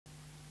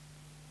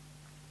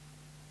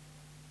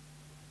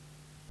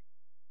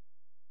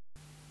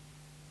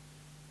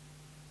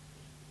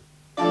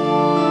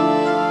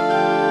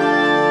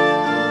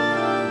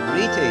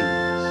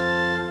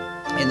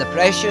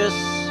precious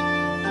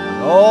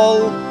and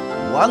all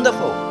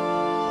wonderful,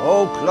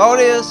 O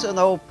glorious and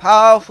O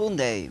powerful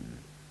name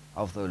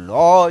of the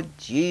Lord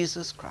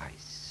Jesus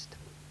Christ.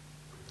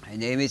 My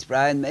name is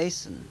Brian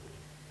Mason,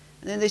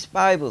 and in this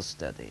Bible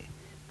study,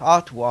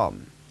 part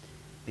 1,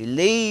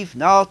 Believe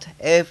not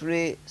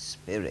every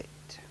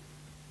spirit.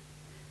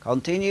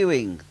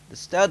 Continuing the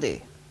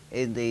study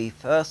in the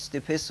first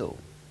epistle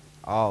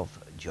of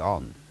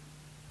John.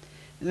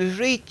 We've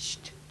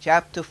reached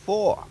chapter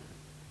 4.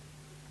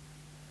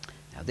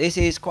 Now this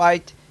is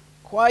quite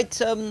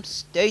some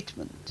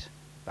statement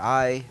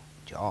by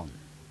John.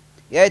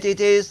 Yet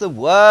it is the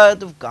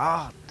Word of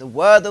God, the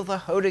Word of the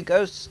Holy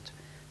Ghost,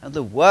 and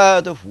the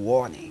word of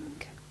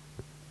warning.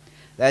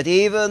 That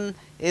even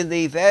in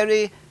the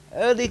very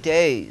early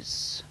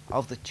days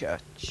of the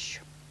church,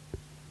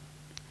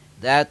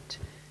 that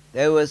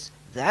there was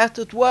that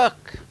at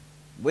work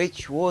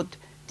which would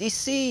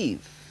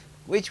deceive,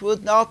 which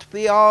would not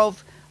be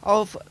of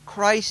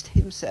Christ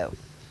himself.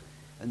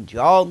 And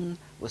John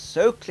was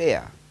so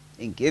clear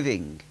in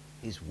giving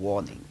his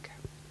warning.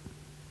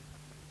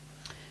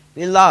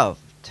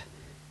 Beloved,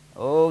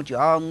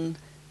 John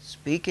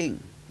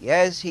speaking,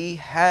 yes, he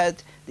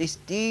had this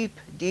deep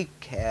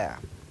care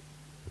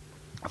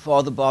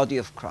for the body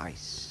of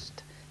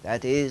Christ.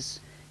 That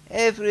is,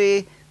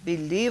 every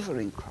believer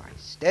in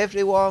Christ,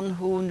 everyone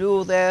who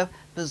knew their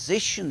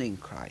position in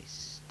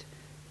Christ,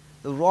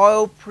 the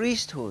royal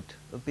priesthood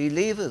of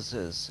believers,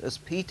 as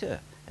Peter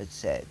had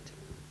said.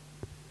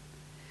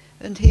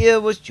 And here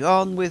was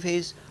John with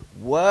his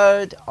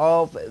word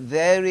of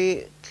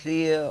very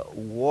clear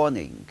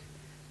warning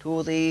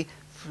to the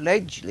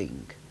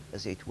fledgling,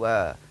 as it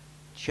were,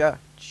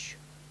 church,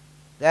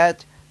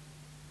 that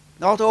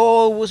not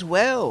all was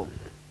well,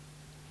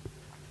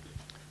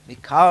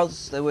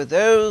 because there were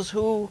those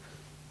who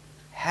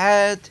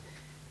had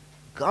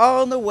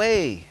gone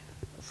away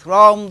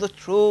from the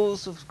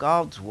truths of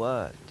God's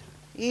word,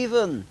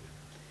 even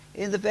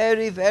in the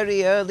very,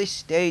 very early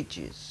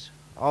stages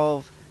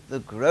of the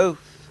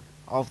growth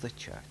of the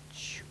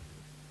church.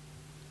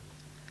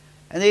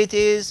 And it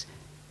is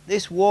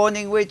this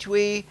warning which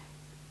we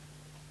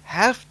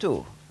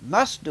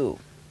must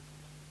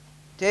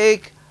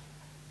take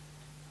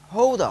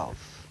hold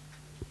of,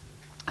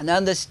 and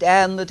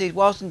understand that it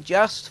wasn't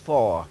just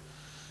for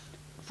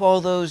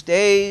those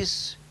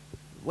days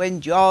when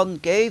John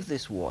gave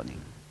this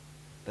warning,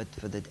 but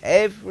for that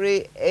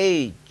every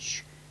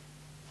age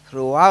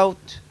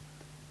throughout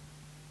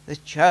the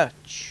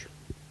church,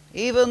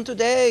 even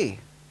today.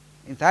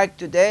 In fact,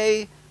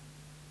 today,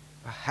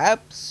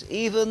 perhaps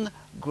even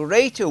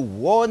greater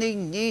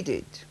warning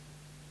needed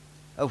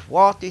of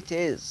what it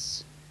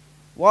is,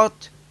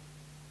 that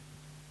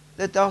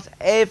not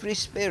every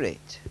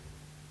spirit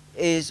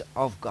is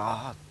of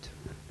God.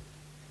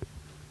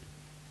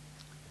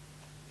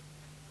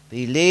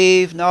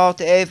 Believe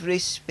not every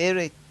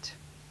spirit,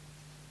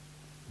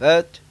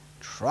 but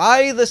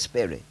try the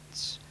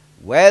spirits,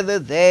 whether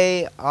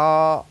they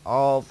are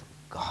of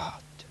God.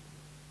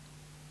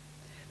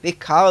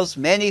 Because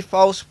many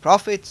false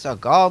prophets are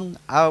gone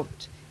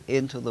out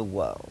into the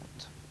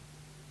world.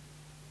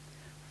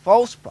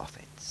 False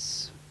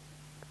prophets,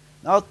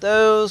 not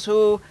those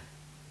who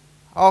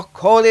are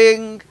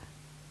calling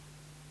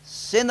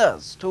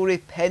sinners to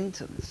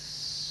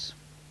repentance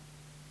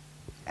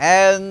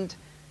and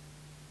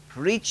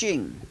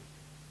preaching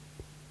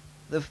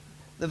the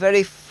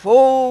very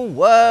full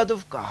word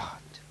of God,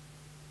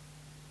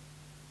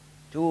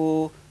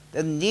 to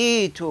the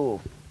need to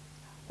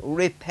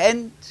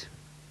repent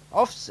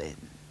of sin,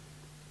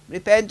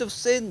 repent of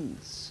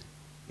sins,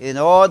 in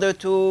order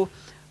to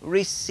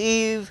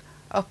receive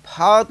a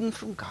pardon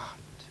from God,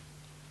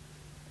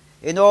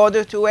 in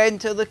order to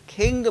enter the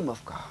kingdom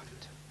of God.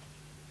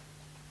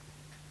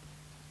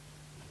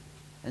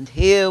 And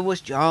here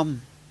was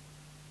John,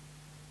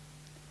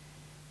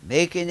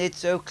 making it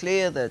so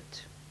clear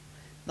that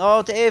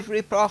not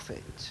every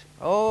prophet,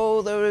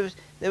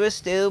 there are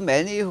still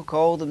many who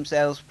call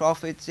themselves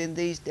prophets in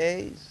these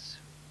days,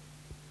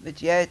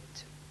 but yet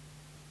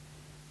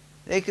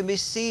they can be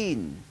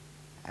seen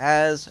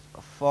as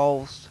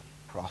false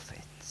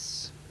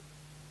prophets,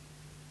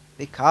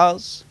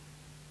 because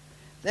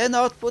they're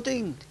not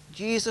putting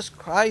Jesus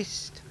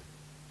Christ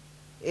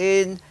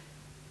in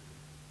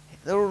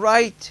the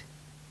right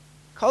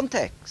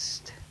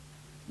context,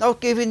 not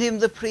giving him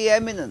the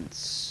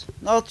preeminence,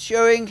 not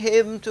showing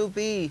him to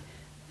be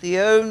the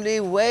only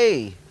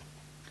way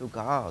to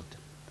God.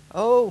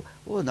 Will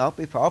not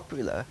be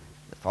popular.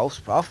 The false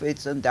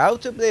prophets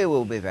undoubtedly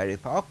will be very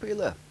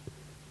popular,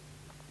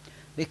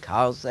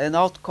 because they're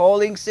not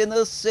calling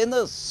sinners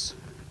sinners.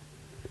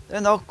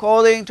 They're not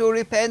calling to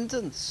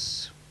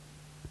repentance.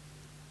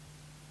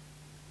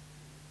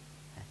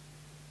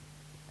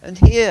 And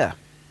here,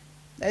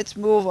 let's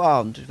move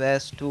on to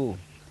verse 2.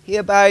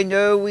 Hereby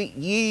know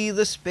ye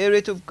the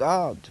Spirit of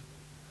God.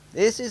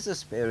 This is the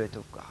Spirit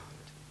of God,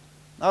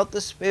 not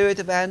the spirit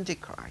of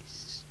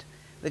Antichrist,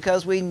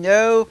 because we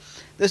know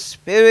the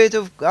Spirit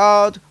of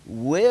God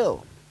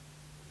will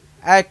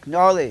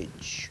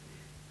acknowledge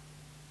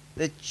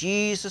that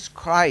Jesus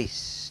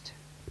Christ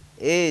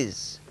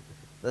is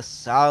the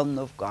Son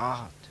of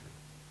God,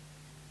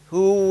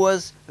 who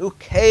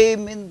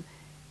came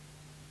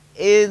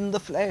in the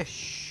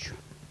flesh,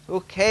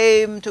 who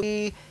came to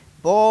be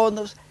born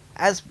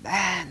as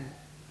man,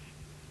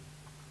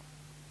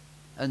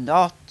 and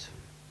not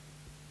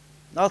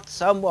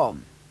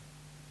someone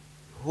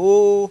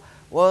who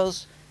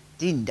was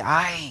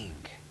denying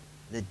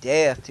the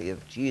deity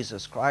of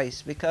Jesus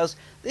Christ, because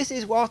this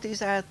is what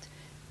is at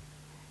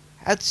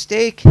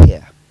stake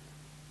here.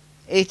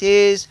 It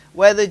is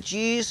whether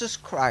Jesus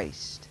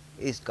Christ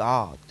is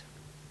God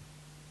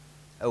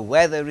or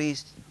whether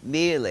he's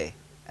merely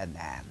a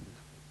man.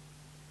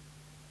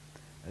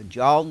 And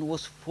John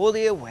was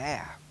fully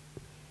aware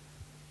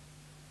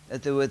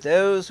that there were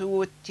those who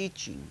were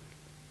teaching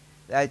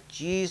that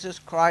Jesus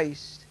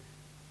Christ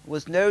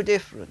was no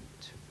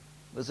different,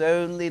 was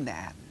only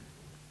man.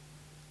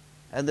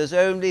 And as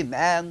only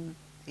man,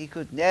 he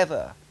could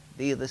never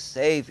be the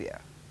Saviour.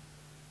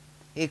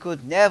 He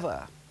could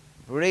never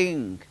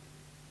bring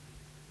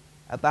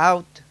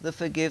about the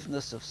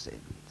forgiveness of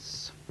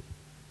sins.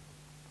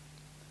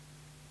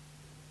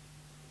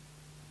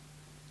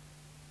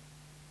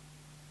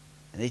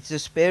 And it's the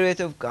Spirit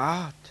of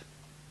God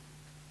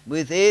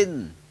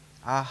within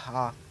our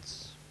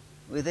hearts,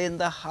 within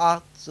the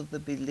hearts of the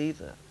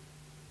believer,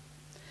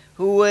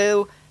 who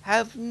will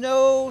have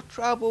no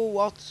trouble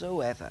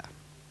whatsoever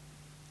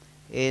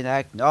in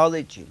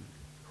acknowledging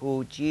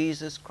who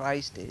Jesus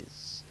Christ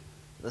is,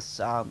 the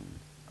Son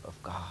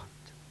of God.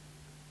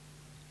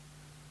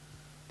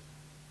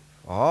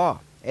 For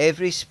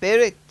every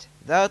spirit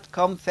that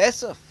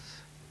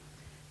confesseth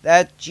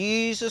that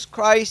Jesus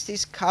Christ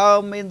is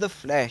come in the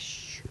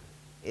flesh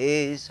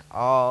is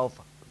of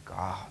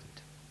God.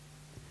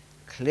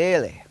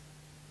 Clearly,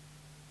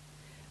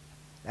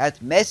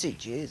 that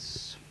message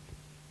is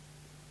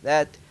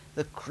that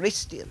the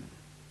Christian,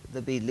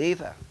 the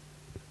believer,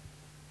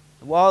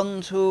 the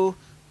ones who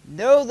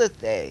know that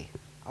they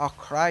are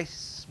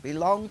Christ's,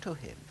 belong to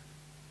him,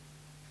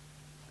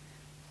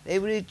 they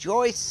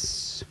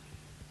rejoice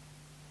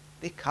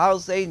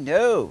because they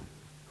know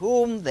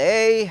whom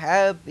they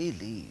have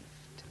believed,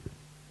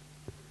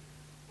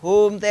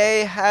 whom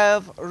they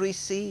have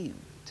received,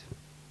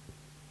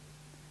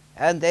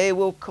 and they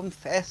will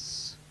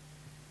confess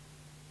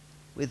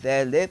with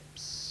their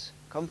lips,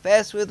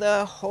 confess with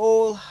their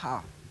whole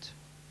heart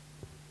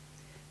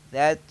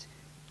that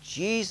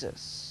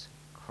Jesus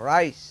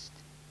Christ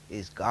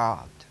is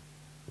God.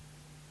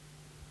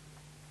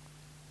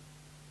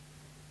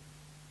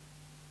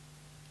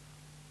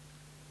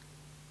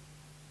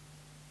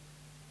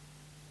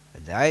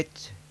 And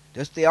that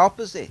just the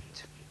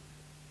opposite.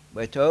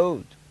 We're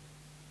told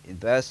in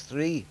verse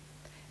 3,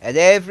 and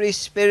every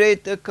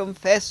spirit that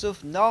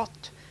confesseth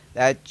not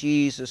that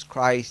Jesus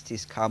Christ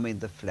is come in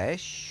the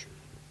flesh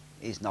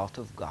is not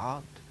of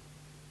God.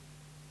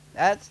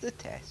 That's the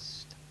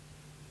test,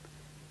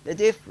 the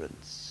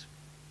difference.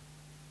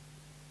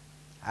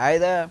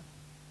 Either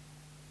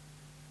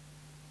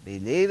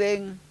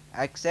believing,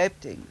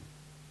 accepting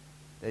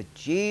that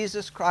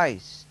Jesus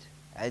Christ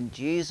and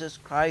Jesus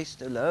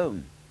Christ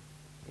alone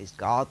is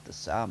God the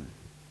Son,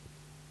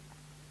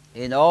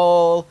 in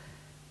all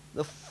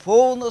the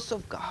fullness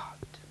of God,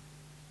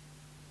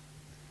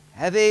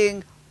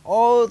 having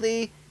all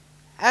the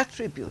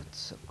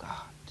attributes of God,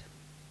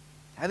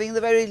 having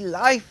the very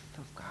life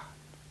of God.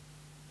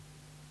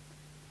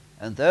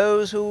 And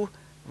those who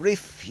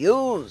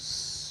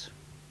refuse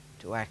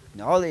to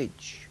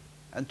acknowledge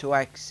and to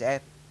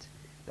accept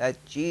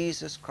that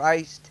Jesus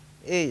Christ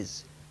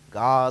is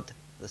God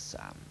the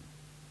Son.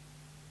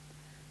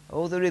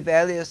 Oh, the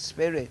rebellious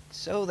spirit,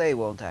 so they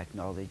won't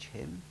acknowledge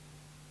him.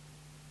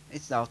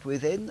 It's not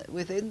within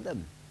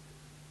them.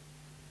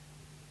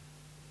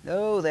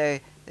 No,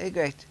 they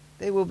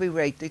will be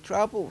greatly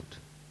troubled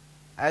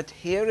at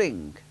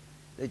hearing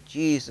that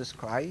Jesus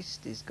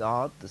Christ is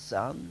God the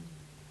Son.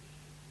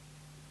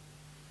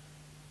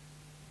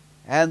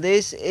 And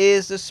this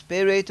is the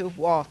spirit of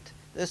what?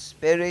 The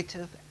spirit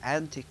of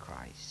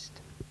Antichrist.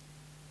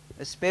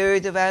 The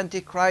spirit of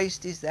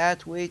Antichrist is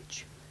that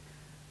which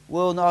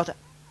will not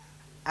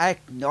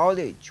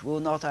acknowledge, will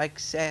not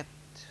accept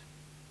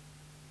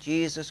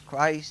Jesus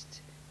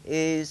Christ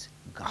is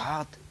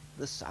God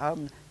the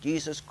Son.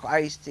 Jesus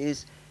Christ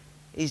is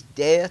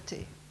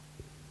deity.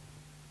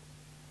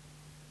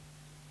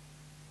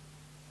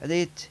 And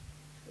it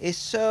is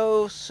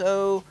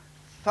so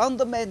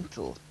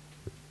fundamental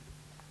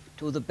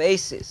to the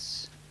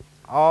basis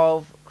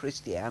of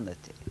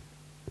Christianity.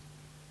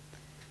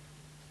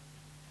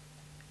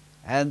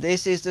 And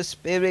this is the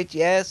spirit,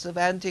 yes, of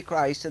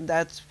Antichrist, and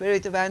that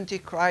spirit of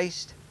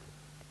Antichrist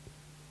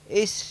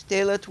is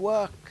still at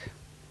work.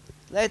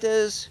 Let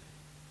us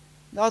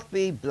not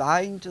be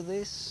blind to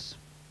this.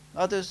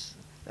 Let us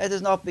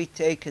not be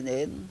taken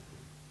in,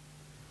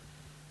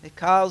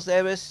 because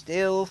there are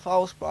still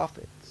false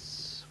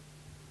prophets.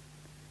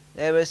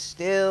 There are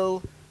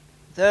still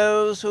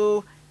those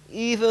who,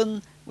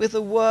 even with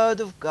the Word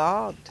of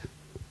God,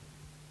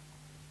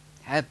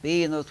 have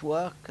been at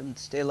work and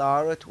still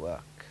are at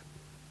work,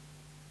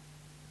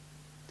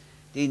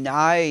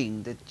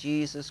 denying that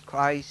Jesus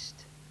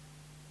Christ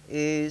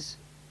is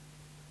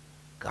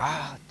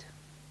God.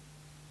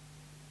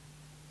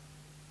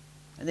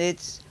 And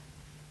it's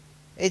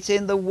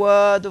in the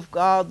Word of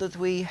God that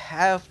we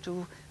have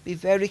to be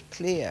very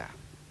clear,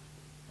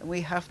 and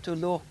we have to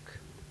look.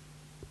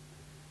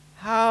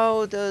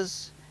 How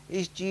is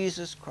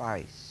Jesus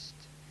Christ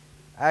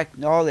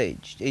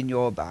acknowledged in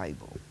your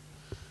Bible?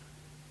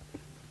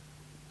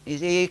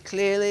 Is he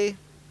clearly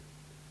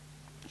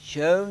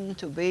shown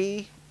to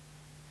be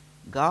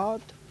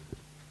God?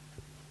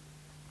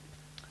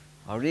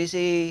 Or is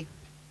he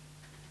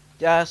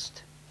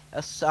just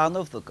a son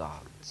of the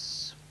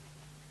gods?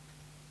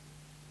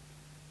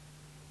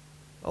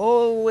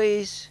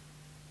 Always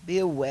be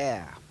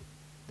aware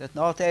that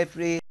not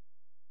everything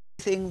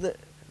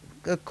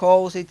that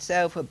calls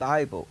itself a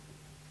Bible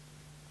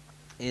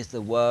is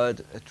the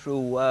word, a true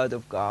word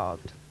of God.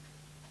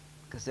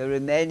 Because there are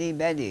many,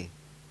 many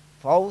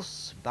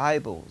false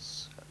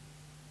Bibles.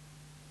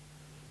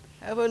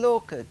 Have a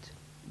look at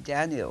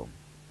Daniel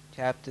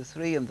chapter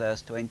 3 and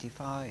verse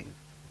 25.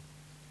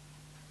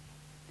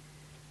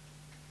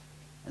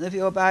 And if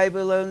your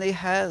Bible only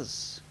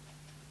has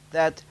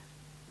that,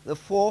 the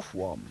fourth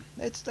one,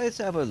 let's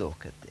have a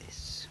look at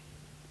this.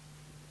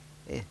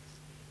 It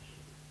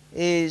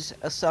is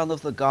a son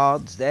of the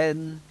gods,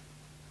 then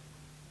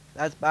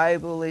that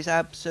Bible is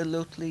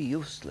absolutely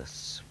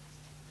useless,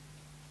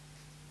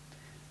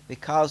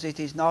 because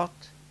it is not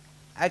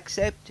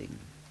accepting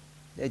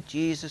that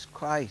Jesus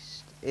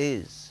Christ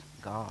is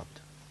God.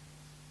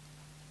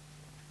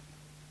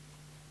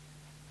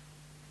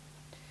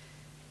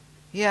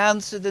 He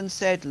answered and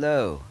said,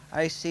 Lo,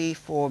 I see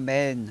 4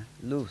 men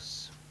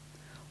loose,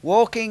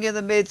 walking in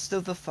the midst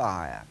of the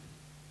fire,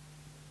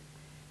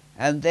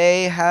 and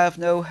they have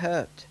no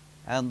hurt,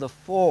 and the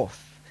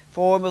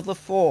form of the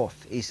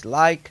fourth is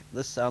like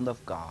the Son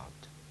of God.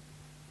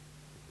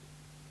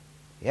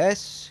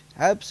 Yes,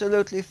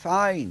 absolutely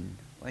fine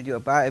when your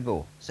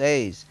Bible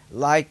says,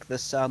 like the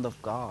Son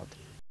of God.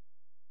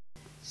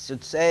 It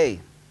should say,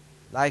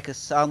 like a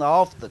son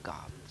of the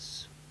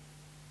gods.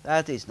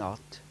 That is not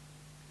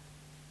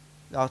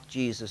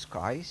Jesus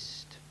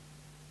Christ.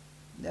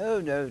 No,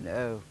 no,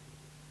 no.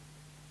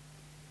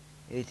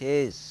 It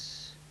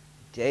is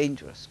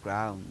dangerous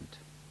ground,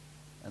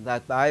 and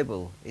that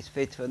Bible is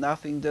fit for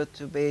nothing but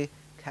to be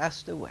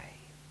cast away.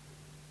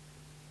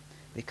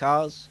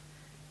 Because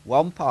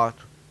one part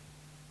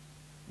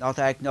not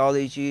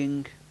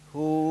acknowledging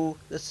who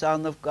the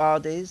Son of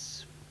God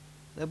is,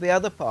 there'll be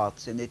other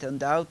parts in it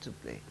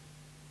undoubtedly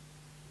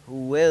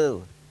who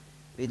will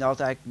be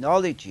not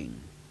acknowledging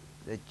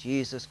that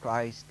Jesus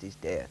Christ is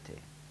deity.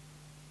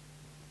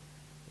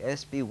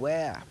 Yes,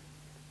 beware.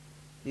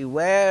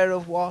 Beware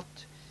of what?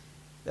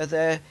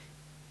 That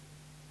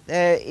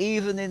there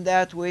even in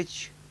that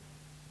which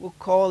will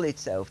call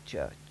itself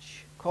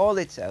church, call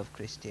itself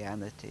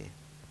Christianity,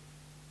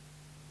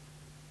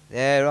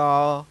 there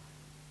are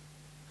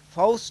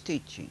false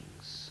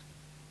teachings,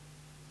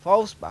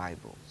 false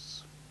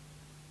Bibles.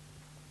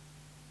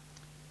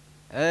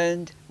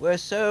 And we're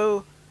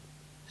so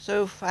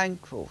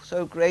thankful,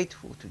 so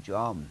grateful to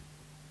John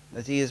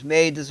that he has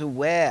made us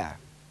aware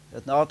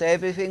that not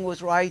everything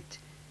was right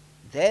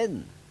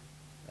then,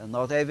 and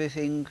not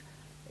everything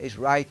is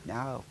right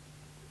now.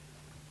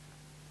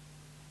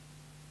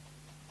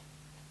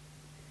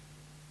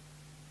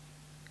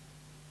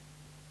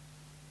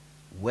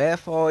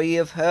 Wherefore ye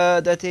have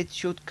heard that it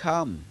should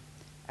come,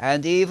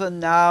 and even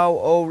now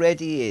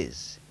already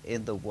is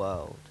in the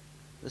world,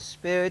 the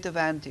spirit of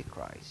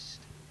Antichrist,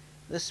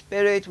 the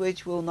spirit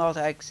which will not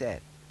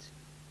accept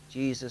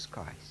Jesus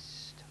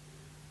Christ.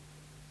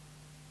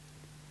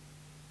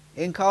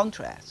 In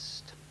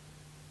contrast,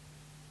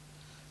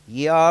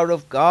 ye are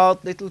of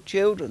God little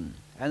children,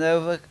 and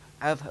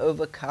have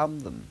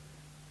overcome them,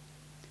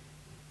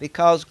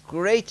 because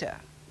greater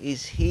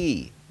is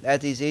he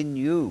that is in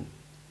you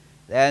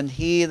than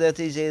he that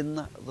is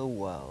in the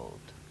world.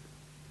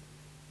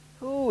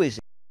 Who is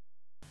it?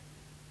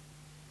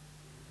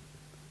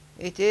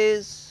 It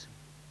is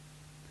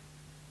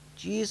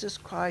Jesus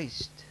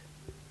Christ,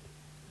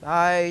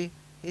 by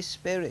his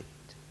Spirit,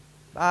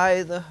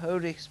 by the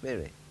Holy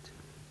Spirit,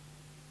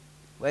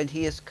 when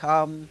he has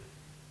come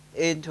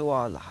into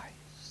our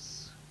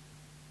lives.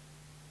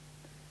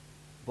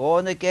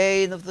 Born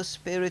again of the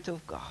Spirit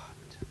of God.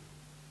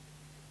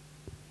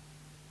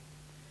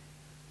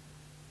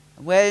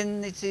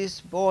 When it is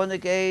born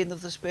again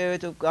of the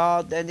Spirit of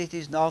God, then it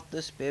is not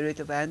the spirit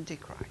of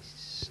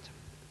Antichrist.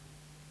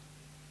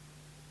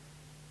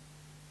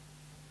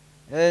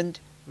 And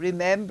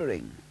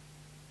remembering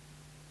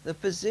the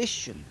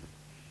position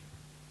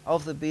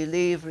of the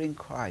believer in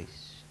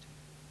Christ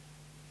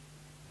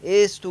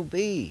is to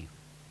be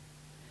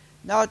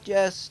not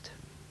just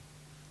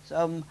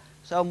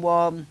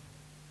someone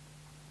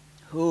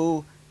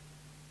who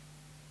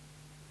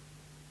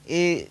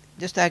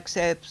just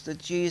accepts that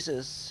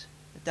Jesus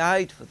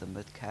died for them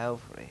at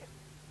Calvary,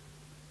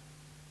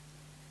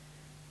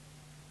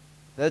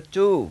 but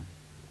two,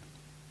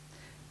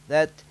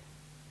 that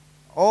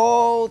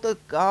all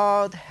that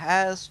God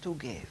has to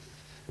give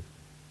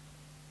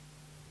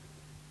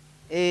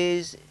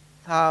is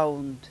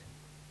found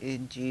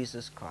in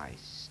Jesus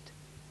Christ.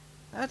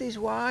 That is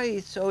why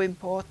it's so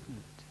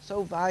important,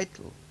 so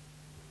vital.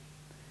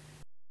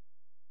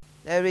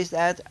 There is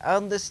that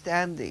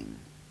understanding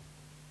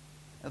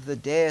of the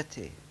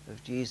deity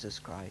of Jesus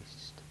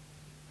Christ.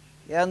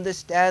 The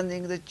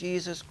understanding that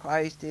Jesus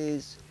Christ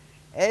is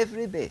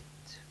every bit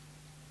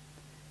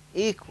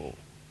equal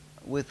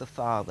with the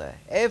Father,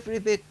 every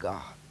bit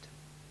God.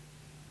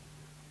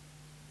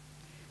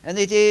 And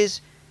it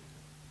is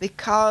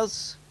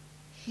because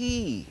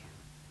He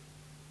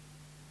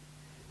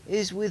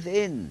is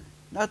within,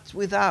 not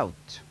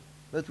without,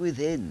 but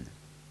within,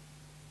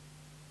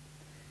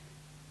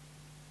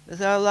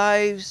 that our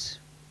lives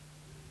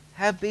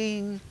have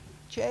been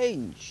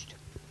changed.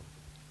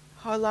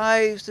 Our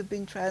lives have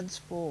been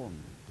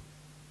transformed.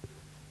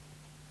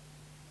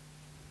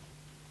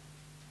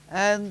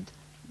 And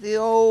the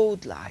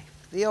old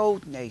life, the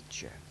old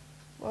nature,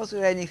 was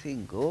there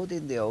anything good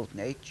in the old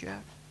nature?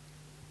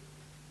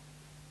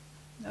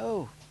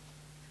 No,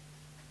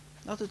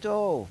 not at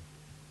all.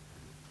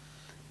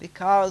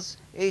 Because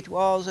it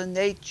was a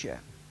nature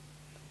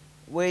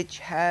which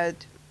had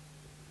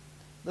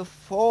the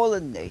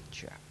fallen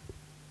nature,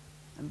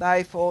 and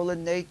by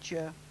fallen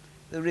nature,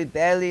 the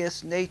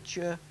rebellious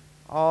nature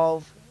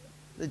of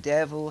the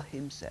devil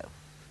himself.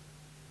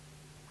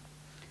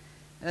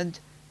 And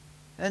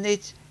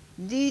it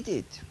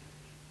needed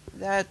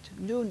that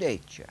new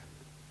nature,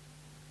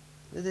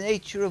 the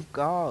nature of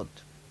God,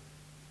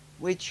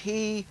 which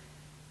He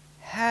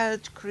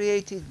had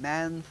created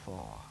man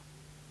for,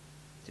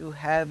 to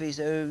have his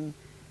own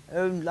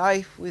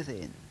life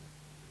within.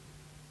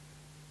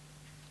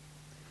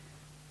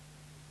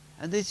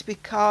 And it's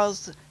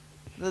because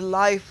the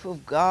life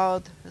of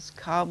God has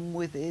come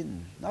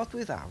within, not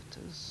without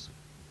us,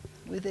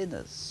 within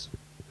us,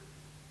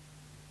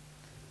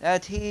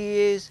 that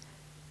He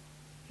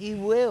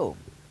will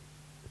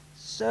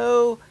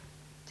so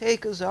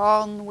take us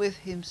on with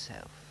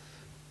Himself,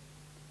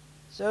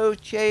 so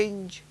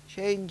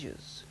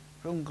changes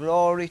from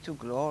glory to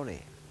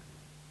glory,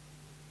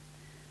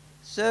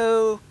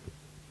 so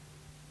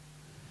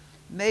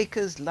make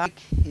us like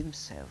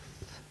Himself,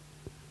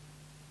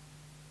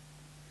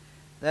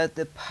 that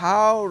the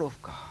power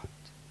of God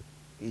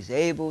is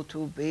able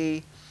to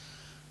be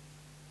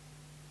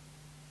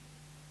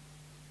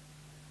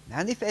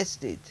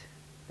manifested.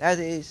 That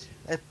is,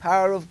 the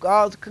power of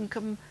God can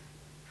come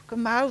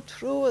out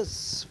through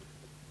us.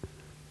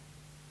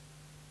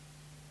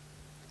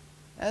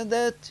 And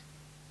that,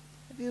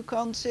 have you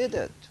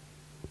considered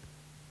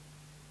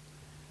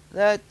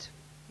that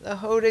the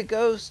Holy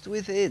Ghost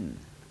within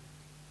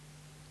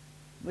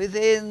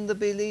the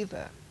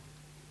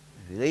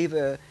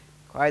believer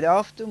quite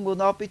often will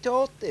not be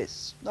taught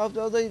this,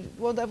 they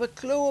won't have a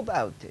clue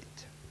about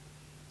it.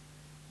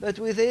 But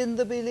within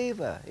the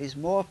believer is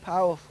more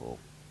powerful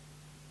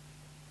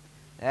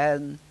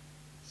than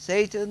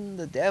Satan,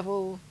 the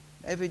devil,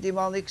 every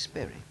demonic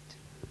spirit,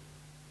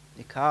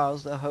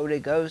 because the Holy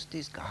Ghost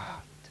is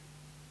God.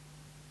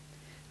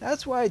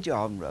 That's why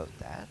John wrote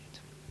that.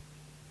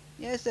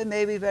 Yes, there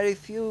may be very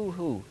few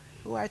who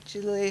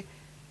actually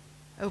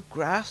have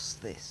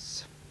grasped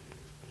this,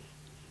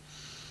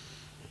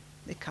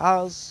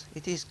 because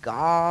it is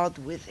God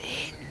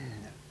within.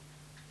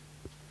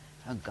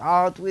 And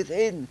God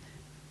within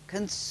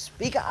can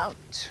speak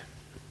out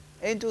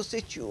into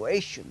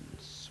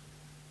situations,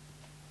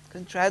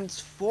 can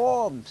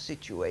transform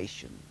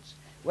situations,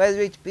 whether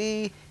it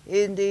be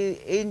in the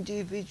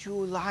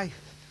individual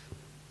life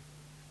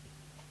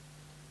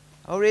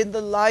or in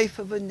the life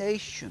of a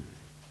nation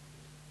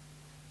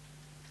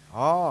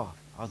or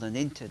on an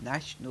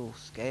international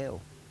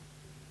scale.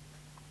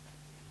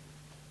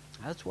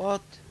 That's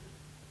what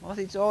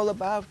it's all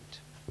about.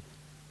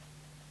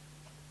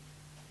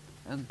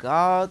 And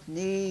God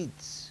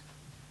needs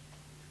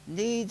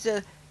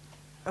a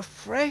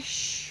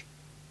fresh,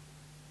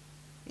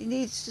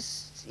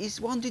 He's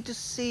wanting to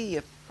see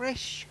a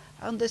fresh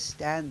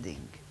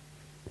understanding,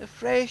 a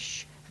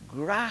fresh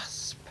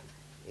grasp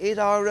in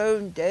our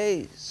own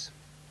days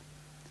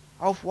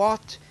of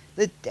what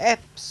the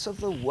depths of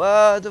the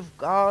Word of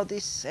God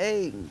is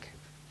saying.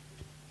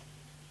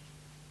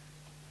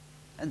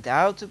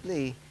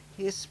 Undoubtedly,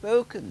 He has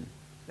spoken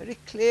very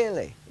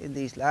clearly in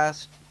these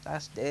last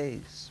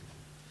days,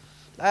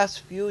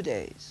 last few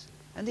days,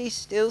 and He's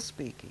still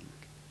speaking,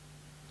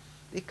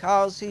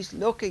 because He's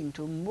looking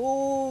to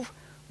move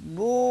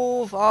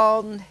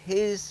on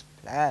His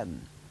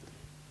plan,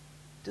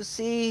 to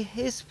see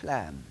His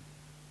plan,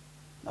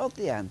 not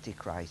the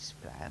Antichrist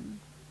plan,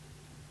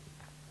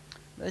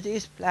 but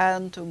His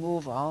plan to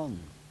move on,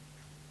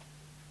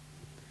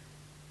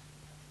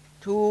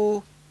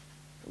 to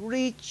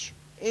reach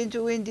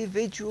into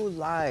individual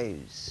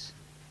lives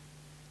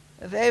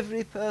of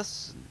every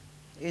person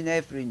in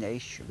every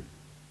nation.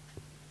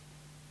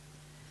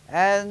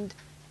 And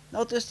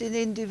not just in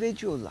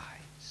individual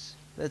lives,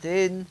 but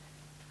in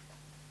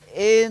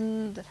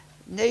in the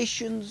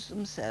nations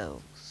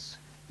themselves,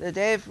 that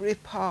every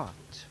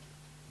part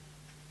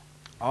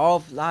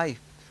of life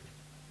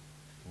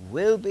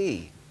will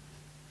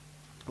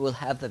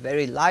have the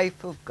very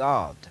life of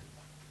God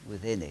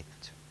within it.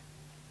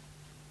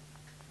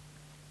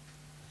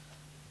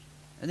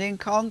 And in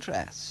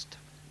contrast,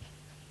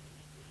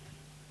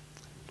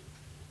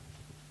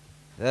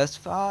 verse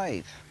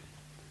 5,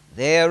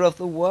 they are of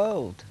the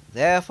world,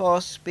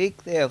 therefore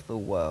speak they of the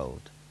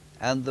world,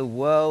 and the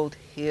world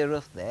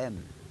heareth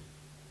them.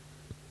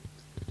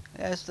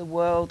 Yes, the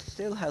world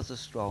still has a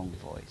strong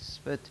voice,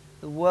 but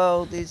the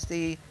world is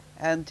the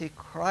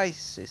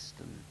Antichrist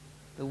system.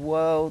 The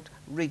world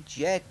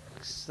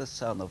rejects the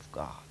Son of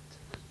God.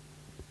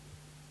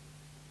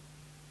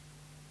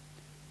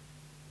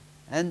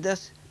 And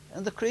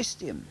the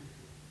Christian,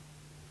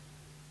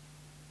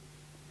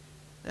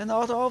 they're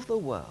not of the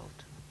world.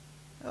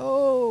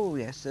 Oh,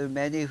 yes, there are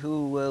many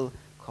who will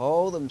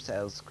call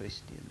themselves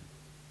Christian,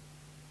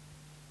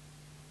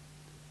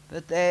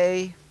 but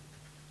they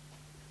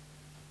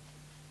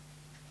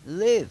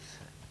live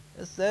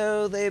as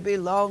though they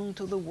belong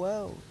to the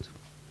world.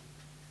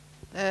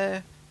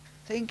 Their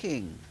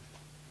thinking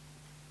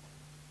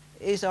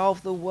is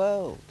of the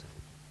world,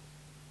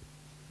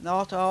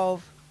 not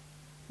of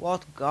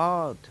what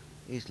God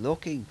is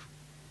looking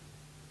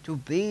to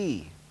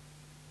be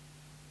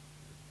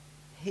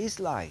his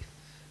life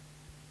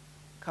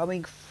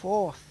coming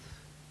forth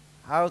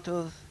out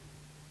of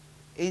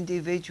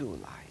individual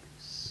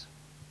lives.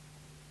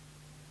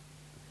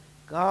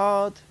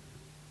 God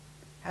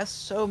has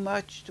so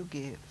much to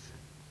give,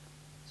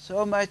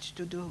 so much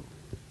to do,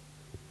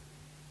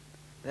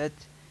 that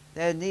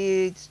there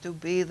needs to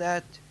be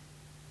that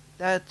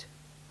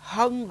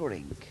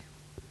hungering,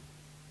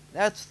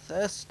 that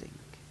thirsting,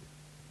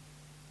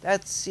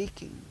 that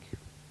seeking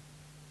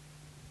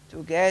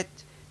to get.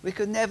 We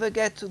could never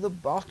get to the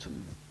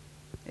bottom.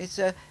 It's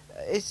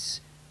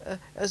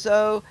as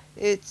though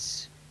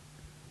it's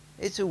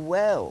a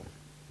well,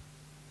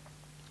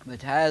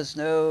 but has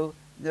no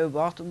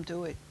bottom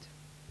to it.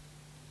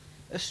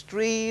 A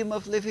stream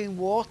of living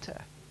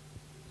water,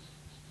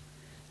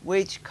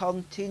 which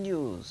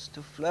continues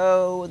to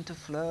flow and to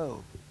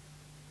flow,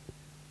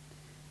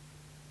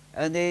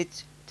 and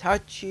it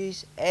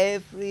touches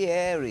every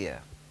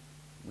area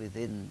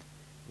within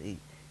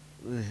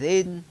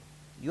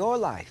your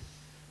life.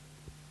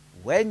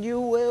 When you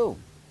will,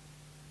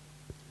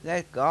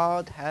 let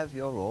God have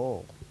your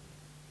all.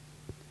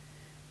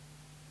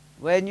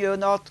 When you're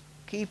not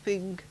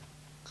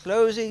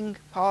closing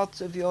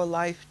parts of your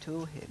life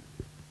to him,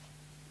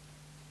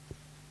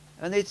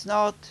 and it's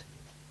not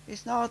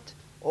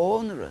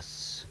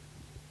onerous.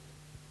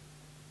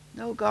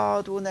 No,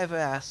 God will never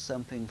ask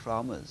something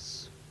from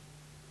us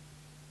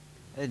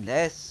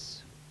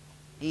unless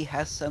he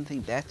has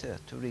something better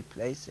to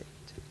replace it.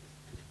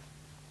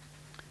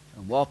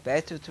 And what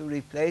better to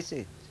replace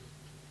it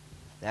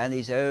than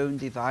his own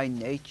divine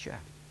nature?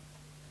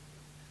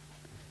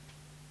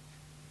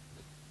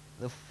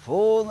 The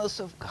fullness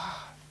of God,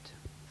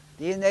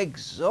 the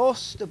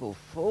inexhaustible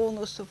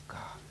fullness of God,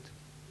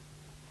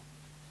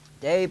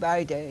 day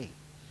by day,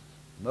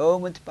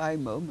 moment by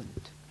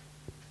moment,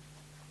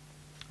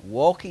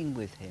 walking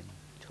with him,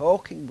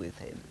 talking with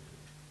him,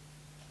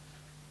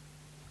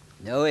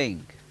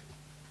 knowing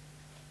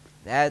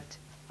that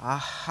our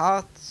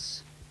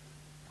hearts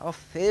are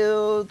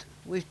filled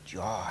with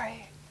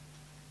joy,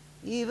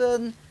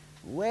 even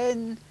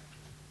when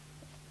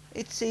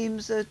it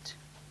seems that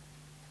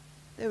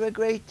there are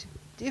great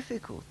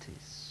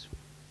difficulties,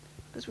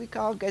 because we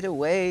can't get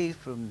away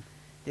from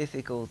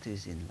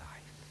difficulties in life.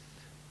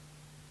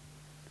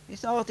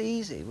 It's not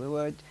easy.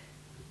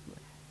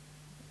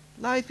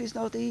 Life is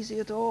not easy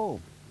at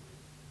all.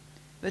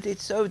 But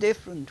it's so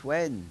different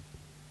when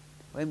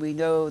we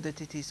know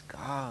that it is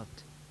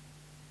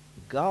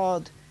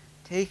God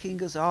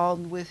taking us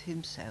on with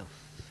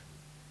himself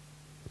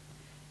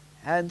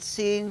and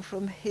seeing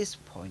from his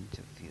point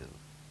of view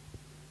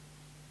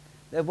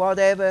that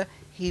whatever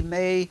he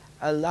may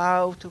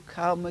allow to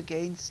come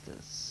against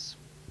us,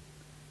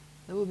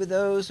 there will be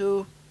those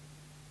who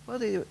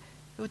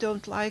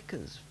don't like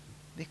us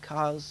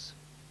because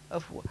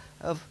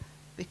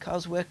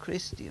we're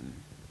Christian.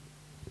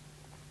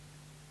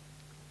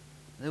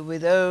 There will be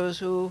those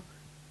who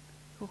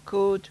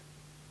could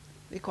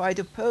be quite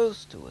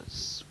opposed to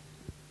us,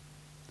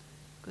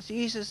 because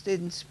Jesus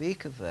didn't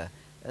speak of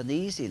an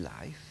easy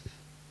life.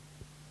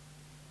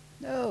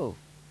 No,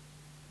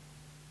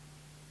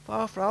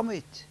 far from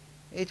it.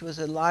 It was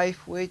a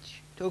life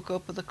which took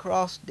up the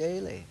cross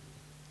daily,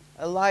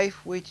 a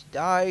life which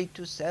died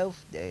to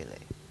self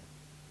daily,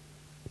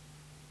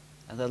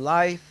 and a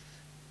life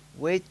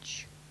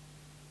which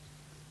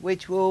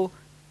will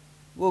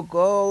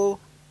go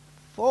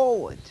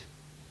forward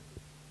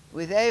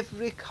with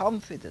every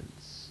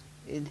confidence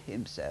in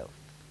himself,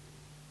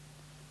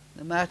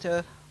 no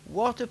matter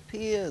what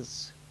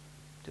appears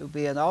to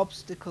be an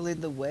obstacle in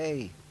the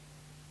way.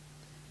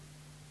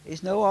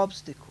 Is no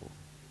obstacle,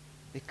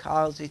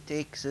 because it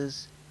takes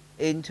us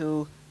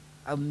into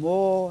a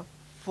more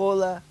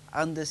fuller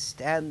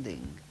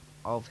understanding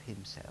of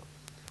himself,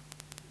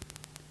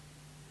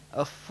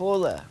 a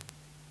fuller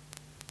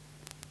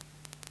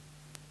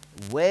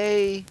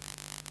way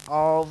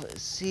of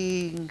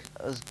seeing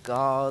as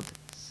God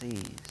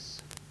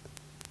sees.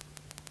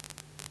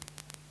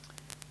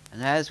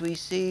 And as we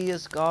see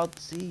as God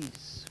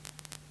sees,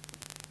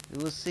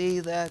 we will see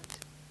that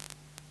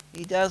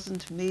he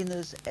doesn't mean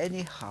us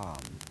any harm,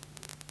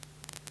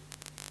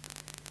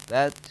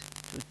 but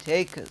to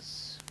take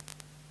us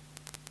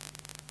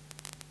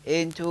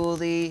into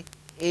the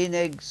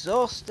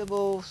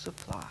inexhaustible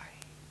supply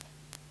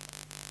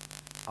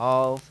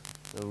of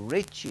the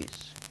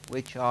riches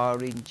which are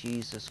in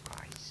Jesus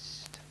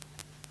Christ.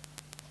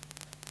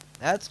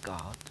 That's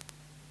God.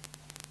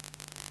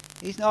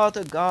 He's not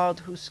a God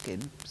who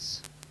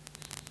skimps,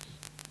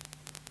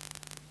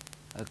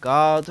 a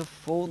God of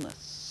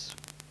fullness.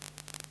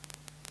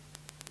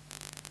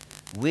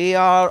 We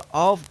are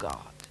of God.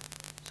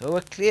 So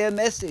a clear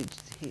message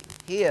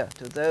here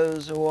to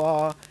those who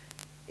are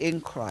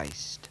in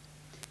Christ.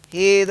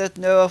 He that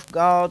knoweth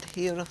God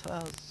heareth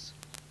us.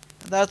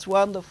 And that's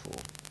wonderful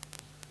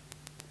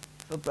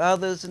for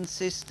brothers and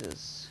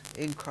sisters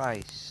in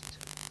Christ,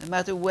 no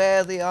matter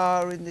where they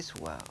are in this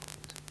world,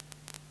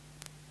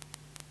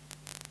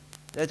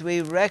 that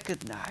we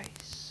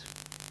recognize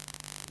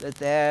that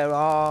there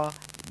are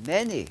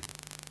many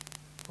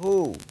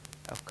who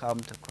have come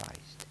to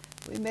Christ.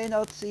 We may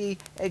not see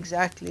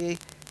exactly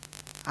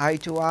eye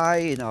to eye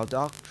in our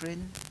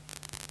doctrine,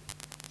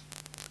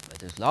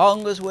 but as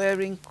long as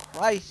we're in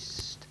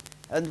Christ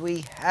and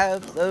we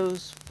have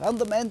those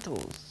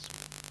fundamentals,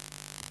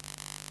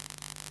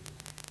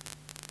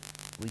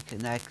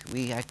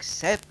 we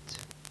accept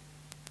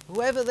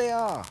whoever they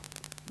are,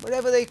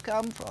 wherever they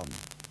come from,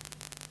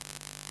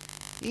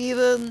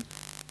 even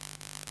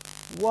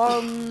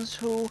ones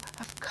who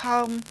have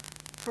come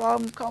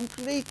from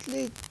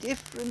completely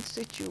different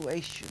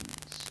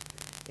situations.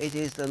 It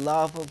is the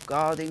love of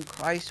God in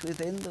Christ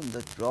within them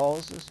that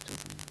draws us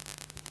to them.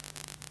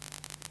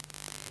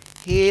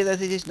 He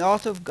that it is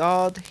not of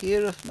God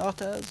heareth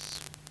not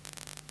us.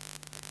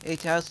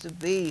 It has to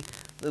be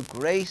the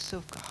grace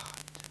of God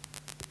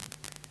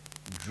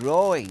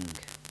drawing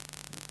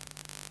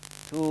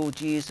to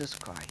Jesus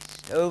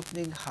Christ,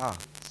 opening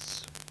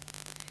hearts.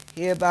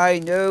 Hereby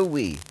know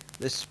we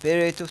the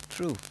spirit of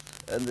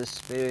truth and the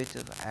spirit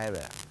of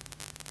error.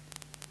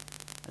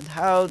 And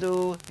how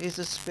is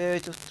the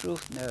spirit of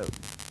truth known?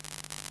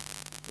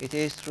 It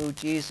is through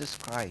Jesus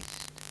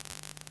Christ,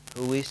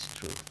 who is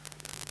truth.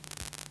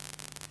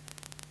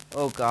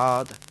 O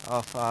God,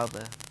 our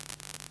Father,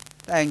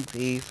 thank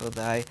thee for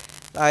thy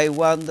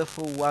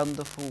wonderful,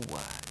 wonderful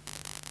word.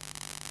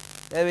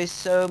 There is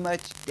so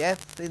much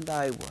depth in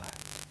thy word,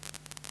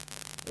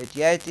 that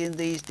yet in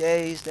these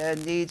days there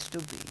needs to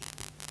be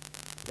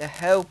the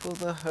help of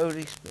the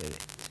Holy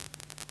Spirit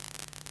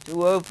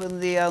to open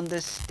the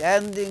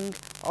understanding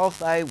of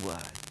thy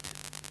word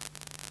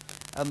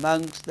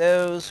amongst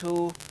those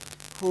who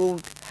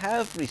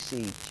have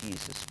received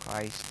Jesus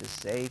Christ as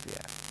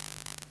Saviour,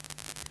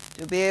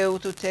 to be able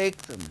to take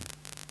them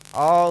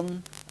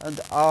on and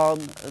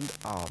on and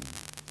on,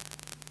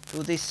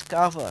 to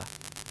discover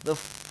the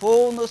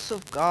fullness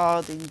of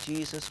God in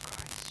Jesus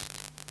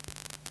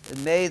Christ.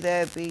 And may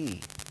there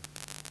be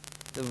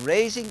the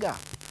raising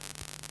up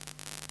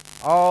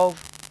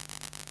of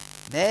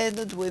men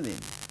and women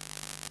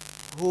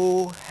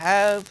who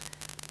have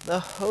the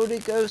Holy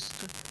Ghost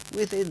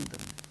within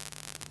them,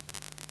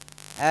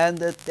 and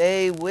that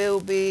they will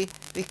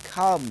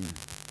become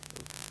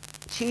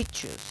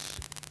teachers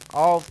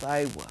of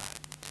thy word,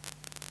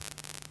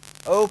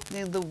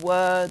 opening the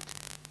word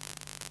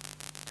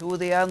to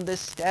the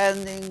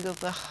understanding of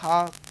the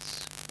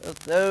hearts of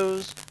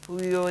those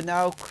who you are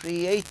now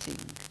creating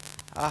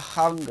a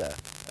hunger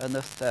and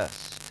a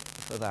thirst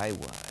for thy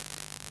word.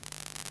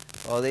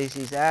 For this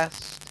is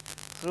asked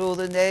through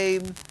the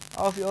name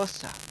of your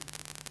Son,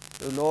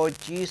 the Lord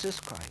Jesus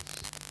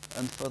Christ,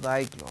 and for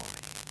thy glory.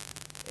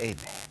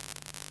 Amen.